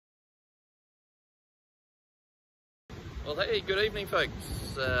Well, hey, good evening, folks.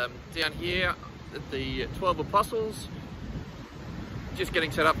 Down here at the 12 Apostles, just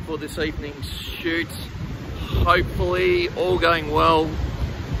getting set up for this evening's shoot. Hopefully, all going well.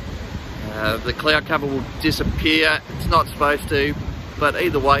 The cloud cover will disappear. It's not supposed to, but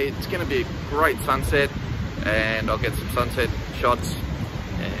either way, it's going to be a great sunset, and I'll get some sunset shots,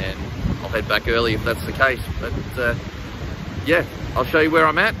 and I'll head back early if that's the case. But yeah, I'll show you where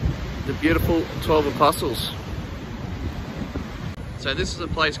I'm at. The beautiful 12 Apostles. So this is a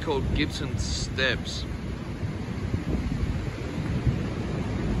place called Gibson Steps.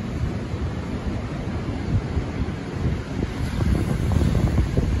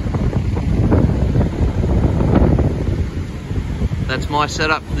 That's my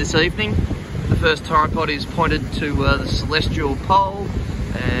setup for this evening. The first tripod is pointed to the celestial pole,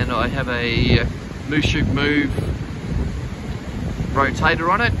 and I have a Move rotator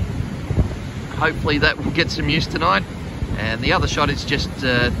on it. Hopefully that will get some use tonight. And the other shot is just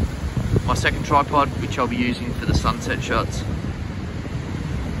my second tripod, which I'll be using for the sunset shots.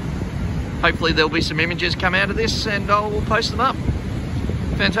 Hopefully there'll be some images come out of this, and I'll post them up.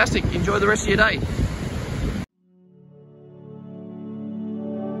 Fantastic. Enjoy the rest of your day.